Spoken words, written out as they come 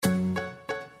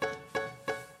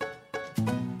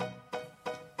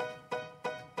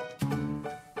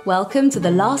Welcome to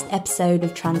the last episode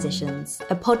of Transitions,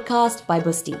 a podcast by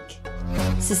Bostik.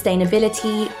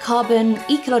 Sustainability, carbon,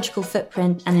 ecological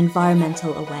footprint, and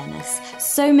environmental awareness.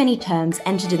 So many terms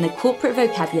entered in the corporate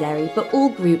vocabulary, but all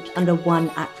grouped under one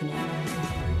acronym: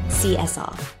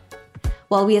 CSR.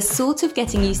 While we are sort of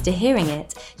getting used to hearing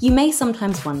it, you may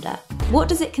sometimes wonder, what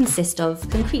does it consist of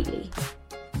concretely?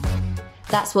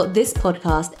 That's what this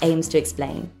podcast aims to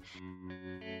explain.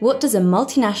 What does a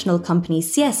multinational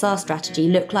company's CSR strategy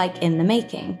look like in the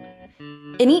making?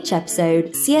 In each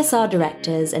episode, CSR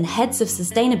directors and heads of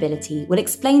sustainability will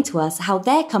explain to us how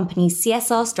their company's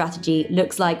CSR strategy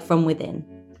looks like from within.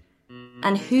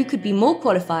 And who could be more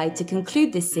qualified to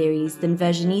conclude this series than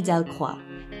Virginie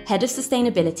DELCROIX, head of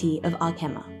sustainability of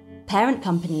Arkema, parent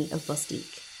company of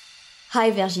Bostik.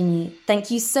 Hi Virginie, thank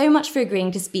you so much for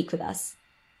agreeing to speak with us.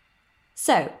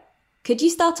 So, could you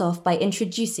start off by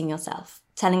introducing yourself?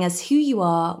 Telling us who you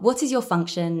are, what is your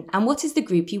function, and what is the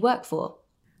group you work for?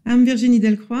 I'm Virginie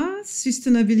DELCROIX,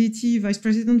 Sustainability Vice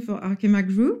President for Arkema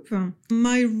Group.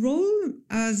 My role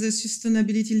as a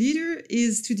sustainability leader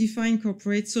is to define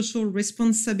corporate social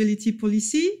responsibility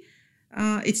policy.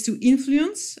 It's to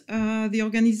influence the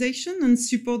organization and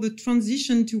support the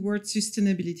transition towards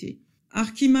sustainability.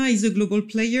 Arkema is a global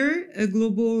player, a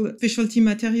global specialty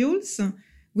materials,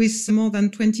 with more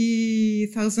than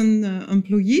 20,000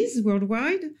 employees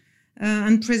worldwide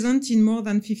and present in more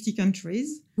than 50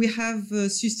 countries. We have a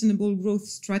sustainable growth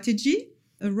strategy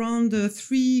around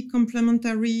three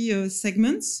complementary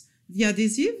segments: the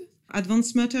adhesive,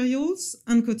 advanced materials,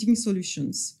 and coating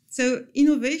solutions. So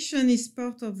innovation is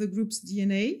part of the group's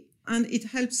DNA, and it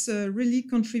helps really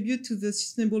contribute to the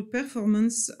sustainable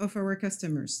performance of our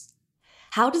customers.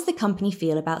 How does the company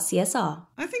feel about CSR?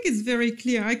 I think it's very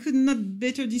clear. I could not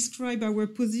better describe our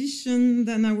position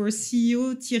than our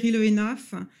CEO, Thierry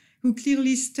Lehenaf, who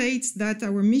clearly states that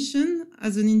our mission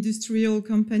as an industrial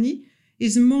company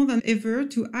is more than ever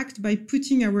to act by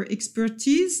putting our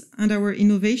expertise and our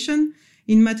innovation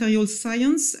in material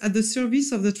science at the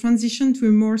service of the transition to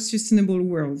a more sustainable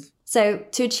world. So,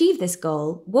 to achieve this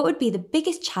goal, what would be the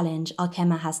biggest challenge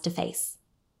Arkema has to face?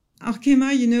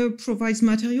 Arkema, provides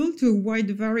material to a wide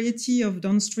variety of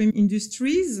downstream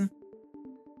industries.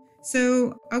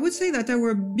 So I would say that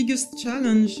our biggest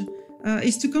challenge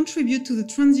is to contribute to the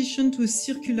transition to a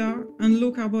circular and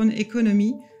low-carbon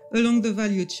economy along the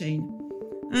value chain.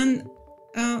 And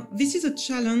this is a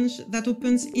challenge that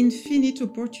opens infinite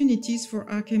opportunities for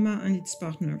Arkema and its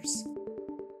partners.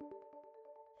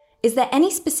 Is there any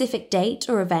specific date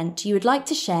or event you would like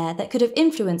to share that could have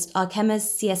influenced Arkema's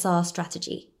CSR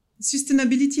strategy?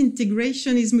 Sustainability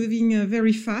integration is moving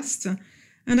very fast.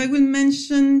 And I will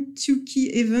mention two key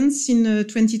events in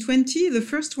 2020. The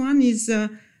first one is the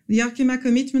Arkema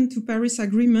commitment to Paris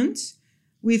Agreement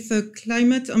with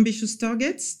climate ambitious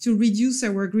targets to reduce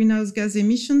our greenhouse gas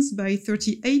emissions by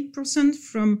 38%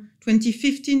 from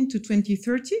 2015 to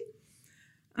 2030.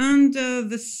 And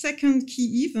the second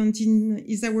key event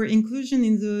is our inclusion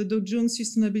in the Dow Jones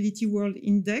Sustainability World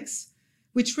Index,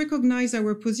 which recognize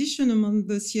our position among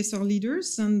the CSR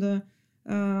leaders and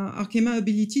Arkema's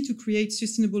ability to create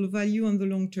sustainable value on the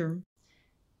long term.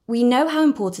 We know how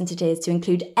important it is to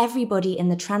include everybody in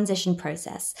the transition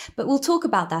process, but we'll talk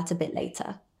about that a bit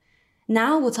later.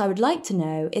 Now, what I would like to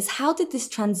know is how did this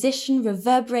transition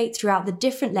reverberate throughout the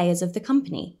different layers of the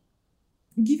company?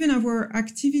 Given our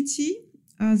activity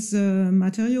as a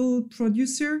material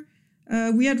producer,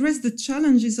 we address the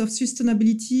challenges of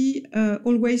sustainability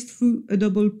always through a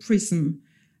double prism.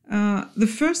 The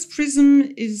first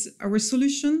prism is our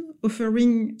solution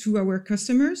offering to our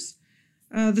customers.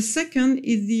 The second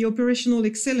is the operational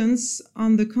excellence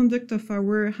on the conduct of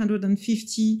our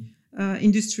 150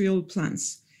 industrial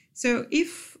plants. So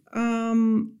if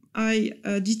I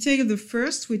detail the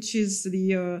first, which is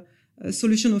the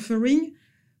solution offering,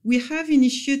 we have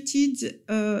initiated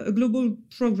a global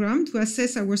program to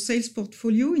assess our sales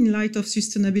portfolio in light of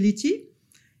sustainability.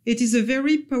 It is a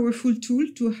very powerful tool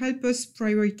to help us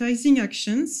prioritizing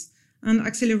actions and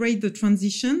accelerate the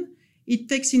transition. It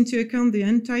takes into account the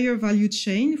entire value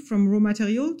chain from raw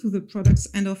material to the product's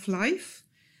end of life.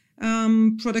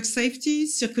 Product safety,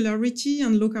 circularity,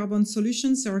 and low carbon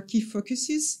solutions are key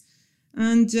focuses.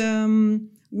 And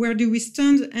where do we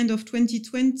stand? End of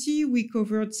 2020, we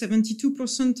covered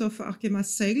 72% of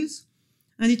Arkema's sales.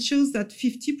 And it shows that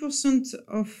 50%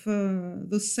 of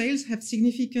those sales have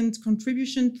significant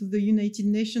contribution to the United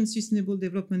Nations Sustainable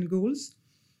Development Goals.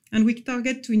 And we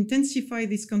target to intensify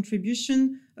this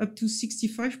contribution up to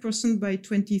 65% by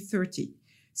 2030.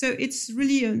 So it's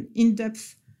really an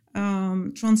in-depth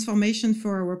transformation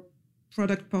for our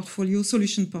product portfolio,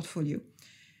 solution portfolio.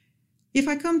 If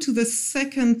I come to the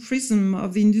second prism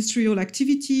of the industrial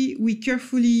activity, we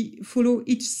carefully follow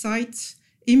each site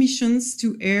emissions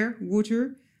to air,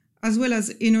 water, as well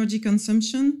as energy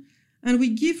consumption, and we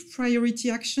give priority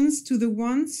actions to the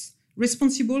ones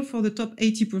responsible for the top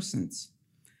 80%.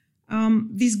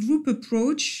 This group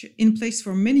approach, in place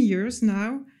for many years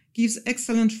now, gives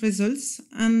excellent results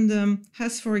and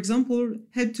has, for example,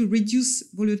 helped to reduce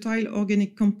volatile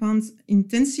organic compounds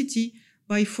intensity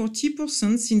by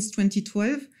 40% since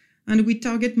 2012, and we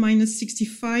target minus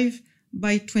 65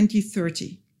 by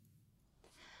 2030.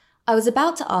 I was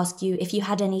about to ask you if you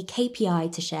had any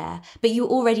KPI to share, but you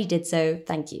already did so,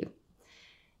 thank you.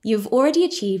 You've already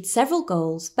achieved several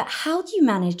goals, but how do you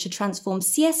manage to transform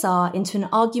CSR into an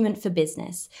argument for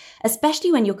business,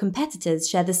 especially when your competitors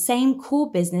share the same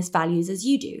core business values as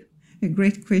you do? A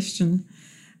great question.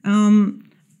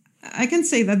 I can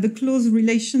say that the close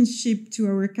relationship to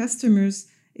our customers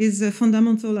is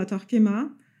fundamental at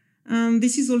Arkema. And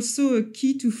this is also a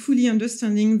key to fully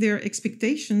understanding their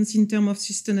expectations in terms of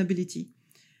sustainability.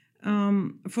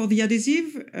 For the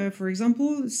adhesive, for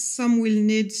example, some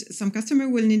customer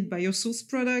will need biosourced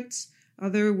products,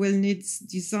 other will need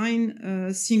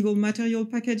design single material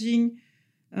packaging,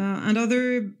 and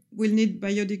other will need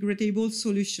biodegradable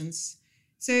solutions.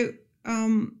 So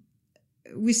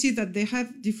we see that they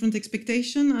have different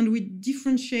expectations, and we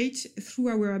differentiate through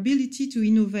our ability to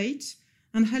innovate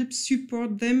and help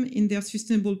support them in their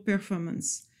sustainable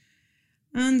performance.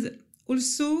 And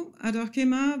also at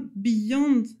Arkema,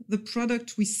 beyond the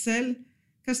product we sell,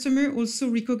 customers also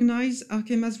recognize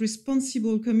Arkema's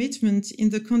responsible commitment in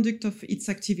the conduct of its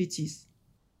activities.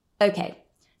 Okay,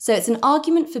 so it's an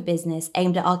argument for business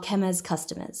aimed at Arkema's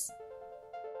customers.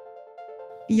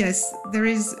 Yes, there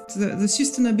is the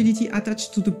sustainability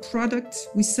attached to the product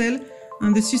we sell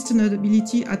and the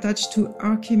sustainability attached to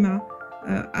Arkema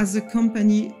as a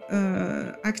company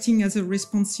acting as a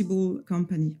responsible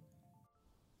company.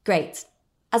 Great.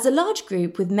 As a large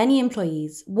group with many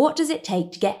employees, what does it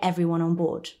take to get everyone on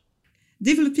board?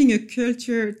 Developing a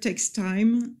culture takes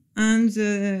time and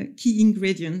key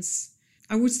ingredients.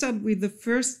 I would start with the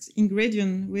first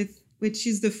ingredient, which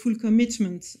is the full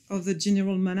commitment of the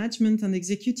general management and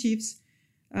executives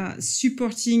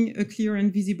supporting a clear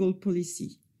and visible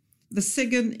policy. The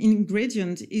second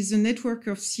ingredient is a network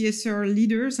of CSR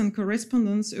leaders and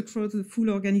correspondents across the full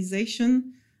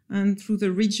organization and through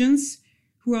the regions,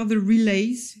 who are the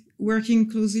relays working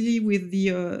closely with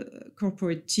the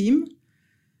corporate team.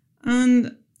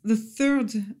 And the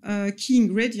third key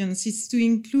ingredient is to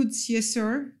include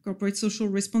CSR, corporate social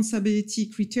responsibility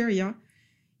criteria,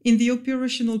 in the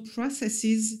operational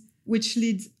processes which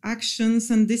lead actions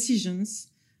and decisions,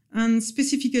 and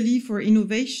specifically for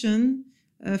innovation,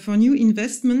 for new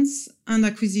investments and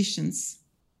acquisitions.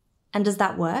 And does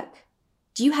that work?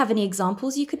 Do you have any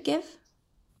examples you could give?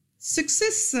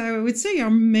 Success, I would say,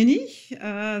 are many.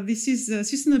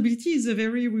 Sustainability is a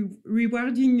very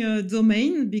rewarding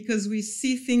domain because we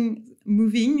see things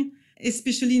moving,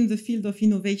 especially in the field of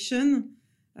innovation.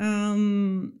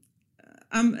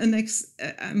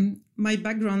 My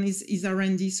background is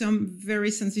R&D, so I'm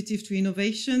very sensitive to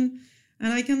innovation.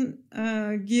 And I can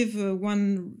give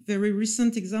one very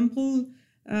recent example.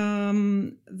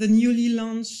 The newly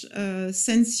launched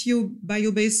Sensio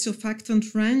bio-based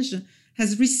surfactant range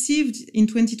has received in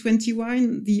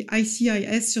 2021 the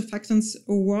ICIS Surfactants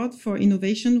Award for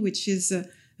Innovation, which is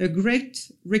a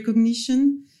great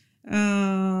recognition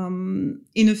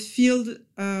in a field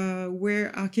where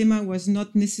Arkema was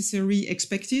not necessarily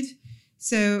expected.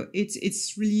 So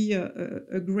it's really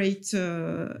a great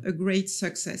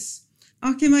success.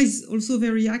 Arkema is also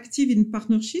very active in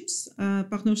partnerships,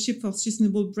 partnership for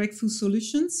sustainable breakthrough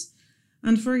solutions.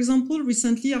 And for example,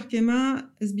 recently Arkema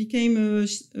has become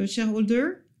a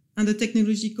shareholder and a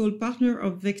technological partner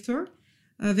of Vector.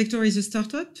 Vector is a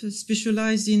startup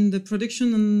specialized in the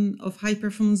production of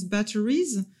high-performance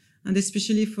batteries, and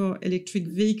especially for electric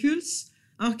vehicles.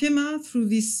 Arkema, through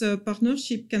this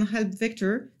partnership, can help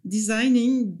Vector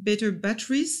designing better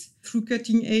batteries through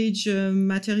cutting-edge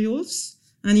materials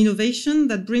and innovation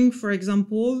that bring, for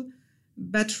example,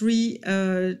 battery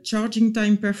charging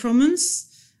time performance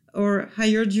or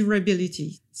higher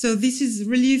durability. So this is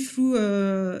really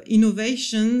through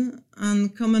innovation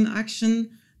and common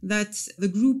action that the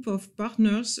group of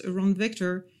partners around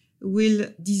Vector will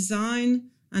design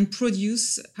and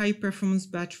produce high-performance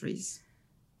batteries.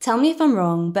 Tell me if I'm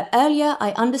wrong, but earlier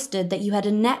I understood that you had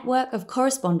a network of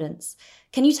correspondents.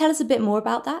 Can you tell us a bit more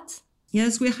about that?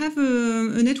 Yes, we have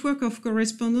a network of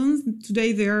correspondents.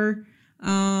 Today there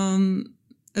are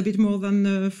a bit more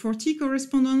than 40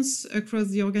 correspondents across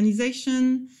the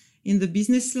organization in the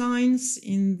business lines,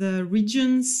 in the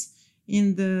regions,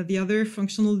 in the other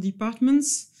functional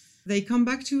departments. They come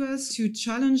back to us to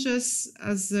challenge us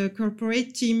as a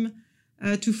corporate team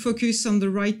to focus on the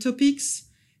right topics.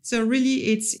 So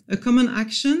really, it's a common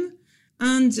action.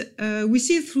 And we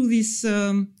see through this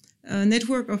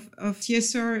network of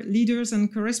CSR leaders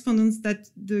and correspondents that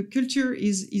the culture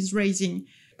is raising.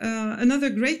 Another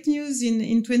great news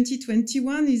in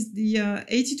 2021 is the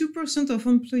 82% of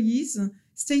employees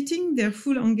stating their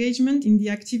full engagement in the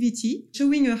activity,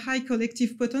 showing a high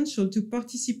collective potential to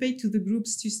participate to the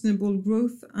group's sustainable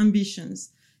growth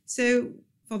ambitions. So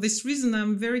for this reason,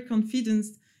 I'm very confident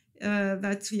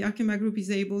that the Arkema Group is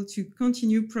able to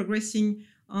continue progressing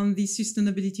on the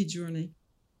sustainability journey.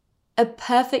 A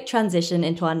perfect transition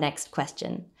into our next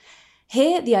question.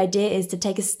 Here, the idea is to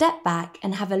take a step back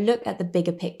and have a look at the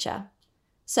bigger picture.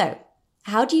 So,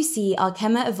 how do you see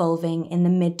Arkema evolving in the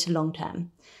mid to long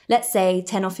term? Let's say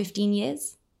 10 or 15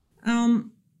 years?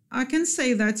 I can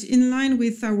say that in line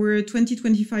with our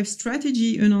 2025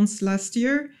 strategy announced last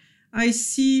year, I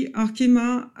see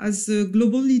Arkema as a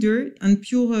global leader and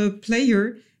pure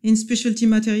player in specialty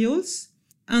materials,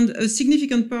 and a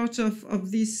significant part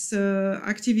of this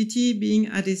activity being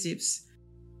adhesives.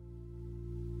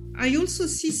 I also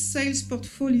see sales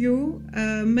portfolio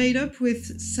made up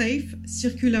with safe,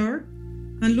 circular,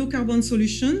 and low carbon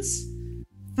solutions,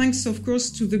 thanks of course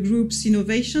to the group's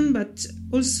innovation, but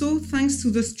also thanks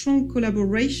to the strong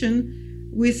collaboration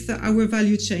with our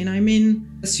value chain. I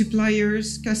mean,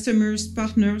 suppliers, customers,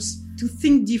 partners, to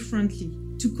think differently,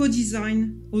 to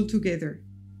co-design all together.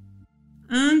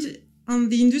 And on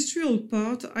the industrial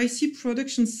part, I see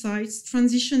production sites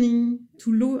transitioning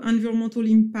to low environmental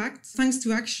impact thanks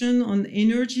to action on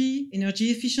energy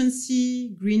efficiency,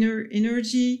 greener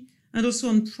energy, and also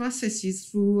on processes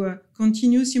through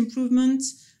continuous improvement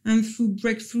and through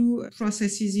breakthrough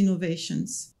processes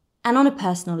innovations. And on a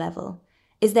personal level,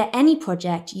 is there any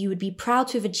project you would be proud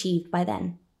to have achieved by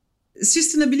then?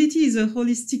 Sustainability is a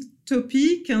holistic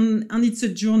topic and it's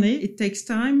a journey. It takes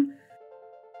time.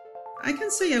 I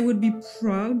can say I would be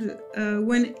proud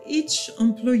when each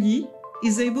employee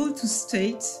is able to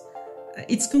state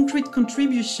its concrete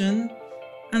contribution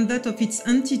and that of its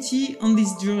entity on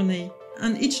this journey.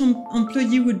 And each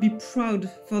employee would be proud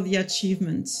for the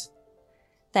achievements.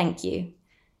 Thank you.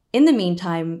 In the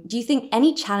meantime, do you think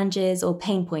any challenges or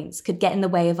pain points could get in the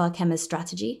way of Arkema's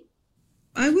strategy?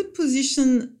 I would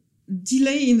position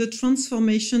delay in the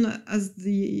transformation as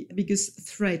the biggest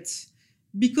threat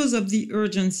because of the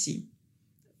urgency.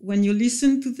 When you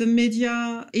listen to the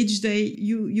media each day,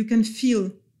 you can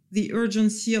feel the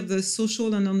urgency of the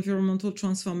social and environmental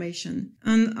transformation.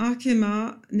 And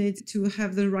Arkema needs to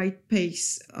have the right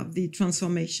pace of the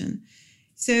transformation.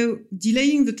 So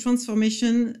delaying the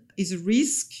transformation is a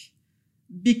risk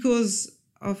because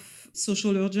of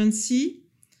social urgency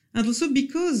and also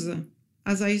because,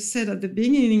 as I said at the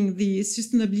beginning, the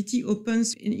sustainability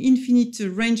opens an infinite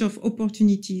range of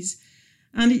opportunities.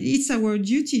 And it's our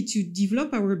duty to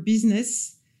develop our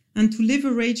business and to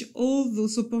leverage all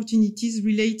those opportunities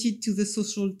related to the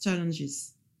social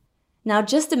challenges. Now,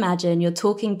 just imagine you're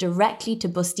talking directly to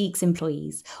Bostique's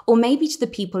employees, or maybe to the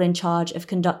people in charge of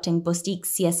conducting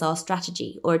Bostique's CSR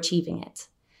strategy or achieving it.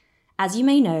 As you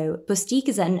may know, Bostique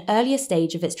is at an earlier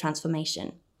stage of its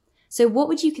transformation. So what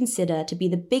would you consider to be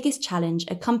the biggest challenge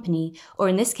a company, or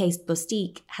in this case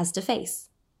Bostique, has to face?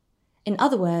 In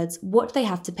other words, what do they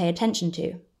have to pay attention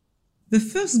to? The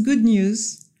first good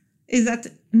news is that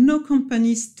no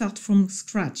company starts from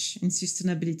scratch in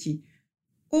sustainability.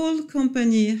 All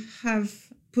companies have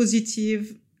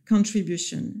positive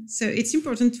contribution. So it's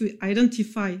important to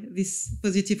identify this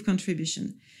positive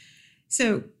contribution.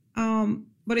 So,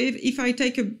 but if I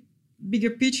take a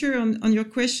bigger picture on your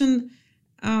question,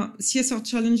 CSR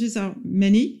challenges are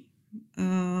many.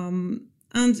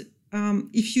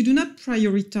 If you do not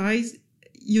prioritize,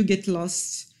 you get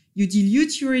lost. You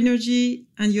dilute your energy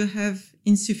and you have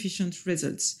insufficient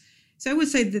results. So I would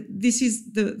say that this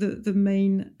is the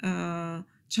main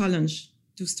challenge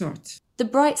to start. The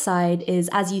bright side is,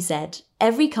 as you said,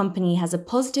 every company has a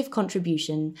positive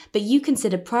contribution, but you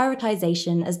consider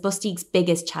prioritization as Bostique's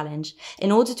biggest challenge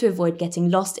in order to avoid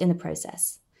getting lost in the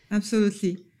process.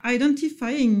 Absolutely.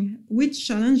 Identifying which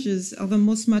challenges are the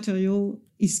most material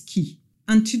is key.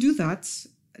 And to do that,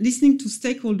 listening to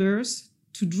stakeholders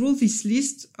to draw this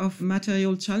list of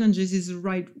material challenges is the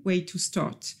right way to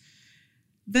start.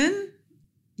 Then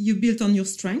you build on your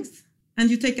strength and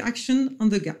you take action on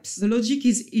the gaps. The logic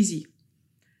is easy.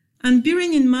 And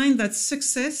bearing in mind that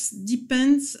success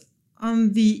depends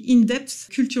on the in-depth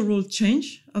cultural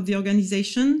change of the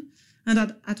organization and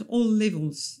at all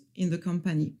levels in the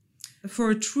company.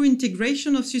 for a true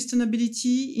integration of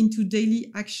sustainability into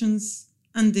daily actions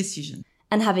and decisions.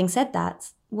 And having said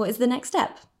that, what is the next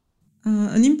step?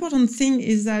 An important thing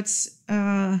is that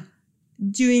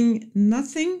doing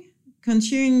nothing,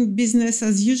 continuing business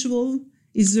as usual,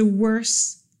 is the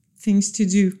worst things to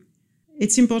do.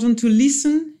 It's important to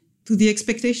listen to the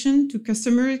expectation, to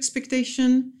customer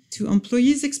expectation, to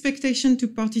employees' expectation to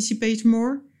participate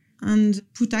more, and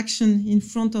put action in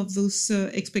front of those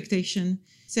expectations.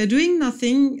 So doing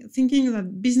nothing, thinking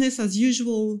that business as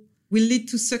usual will lead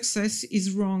to success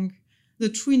is wrong. The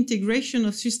true integration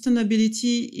of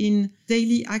sustainability in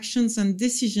daily actions and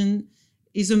decisions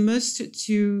is a must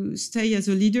to stay as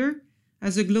a leader,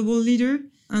 as a global leader.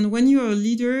 And when you are a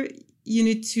leader, you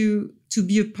need to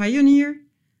be a pioneer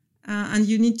and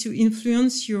you need to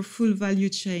influence your full value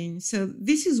chain. So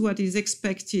this is what is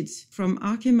expected from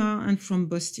Arkema and from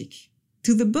Bostik.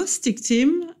 To the Bostik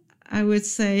team, I would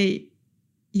say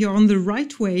you're on the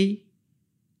right way.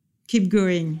 Keep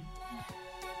going.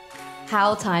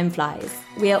 How time flies.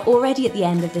 We are already at the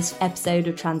end of this episode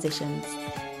of Transitions.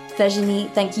 Virginie,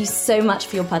 thank you so much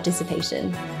for your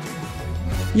participation.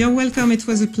 You're welcome. It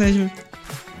was a pleasure.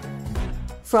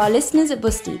 For our listeners at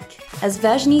Bostik, as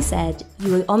Virginie said,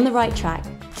 you are on the right track.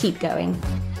 Keep going.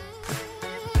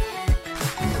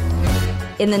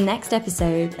 In the next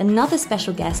episode, another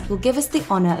special guest will give us the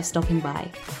honour of stopping by.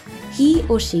 He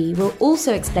or she will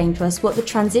also explain to us what the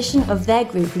transition of their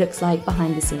group looks like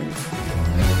behind the scenes.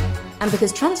 And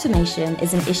because transformation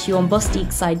is an issue on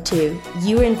Bostik's side too,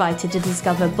 you are invited to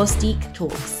discover Bostik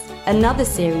Talks, another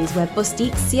series where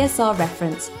Bostik's CSR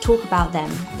reference talk about them,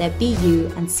 their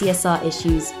BU and CSR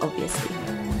issues, obviously.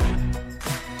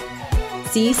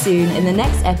 See you soon in the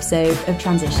next episode of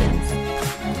Transitions.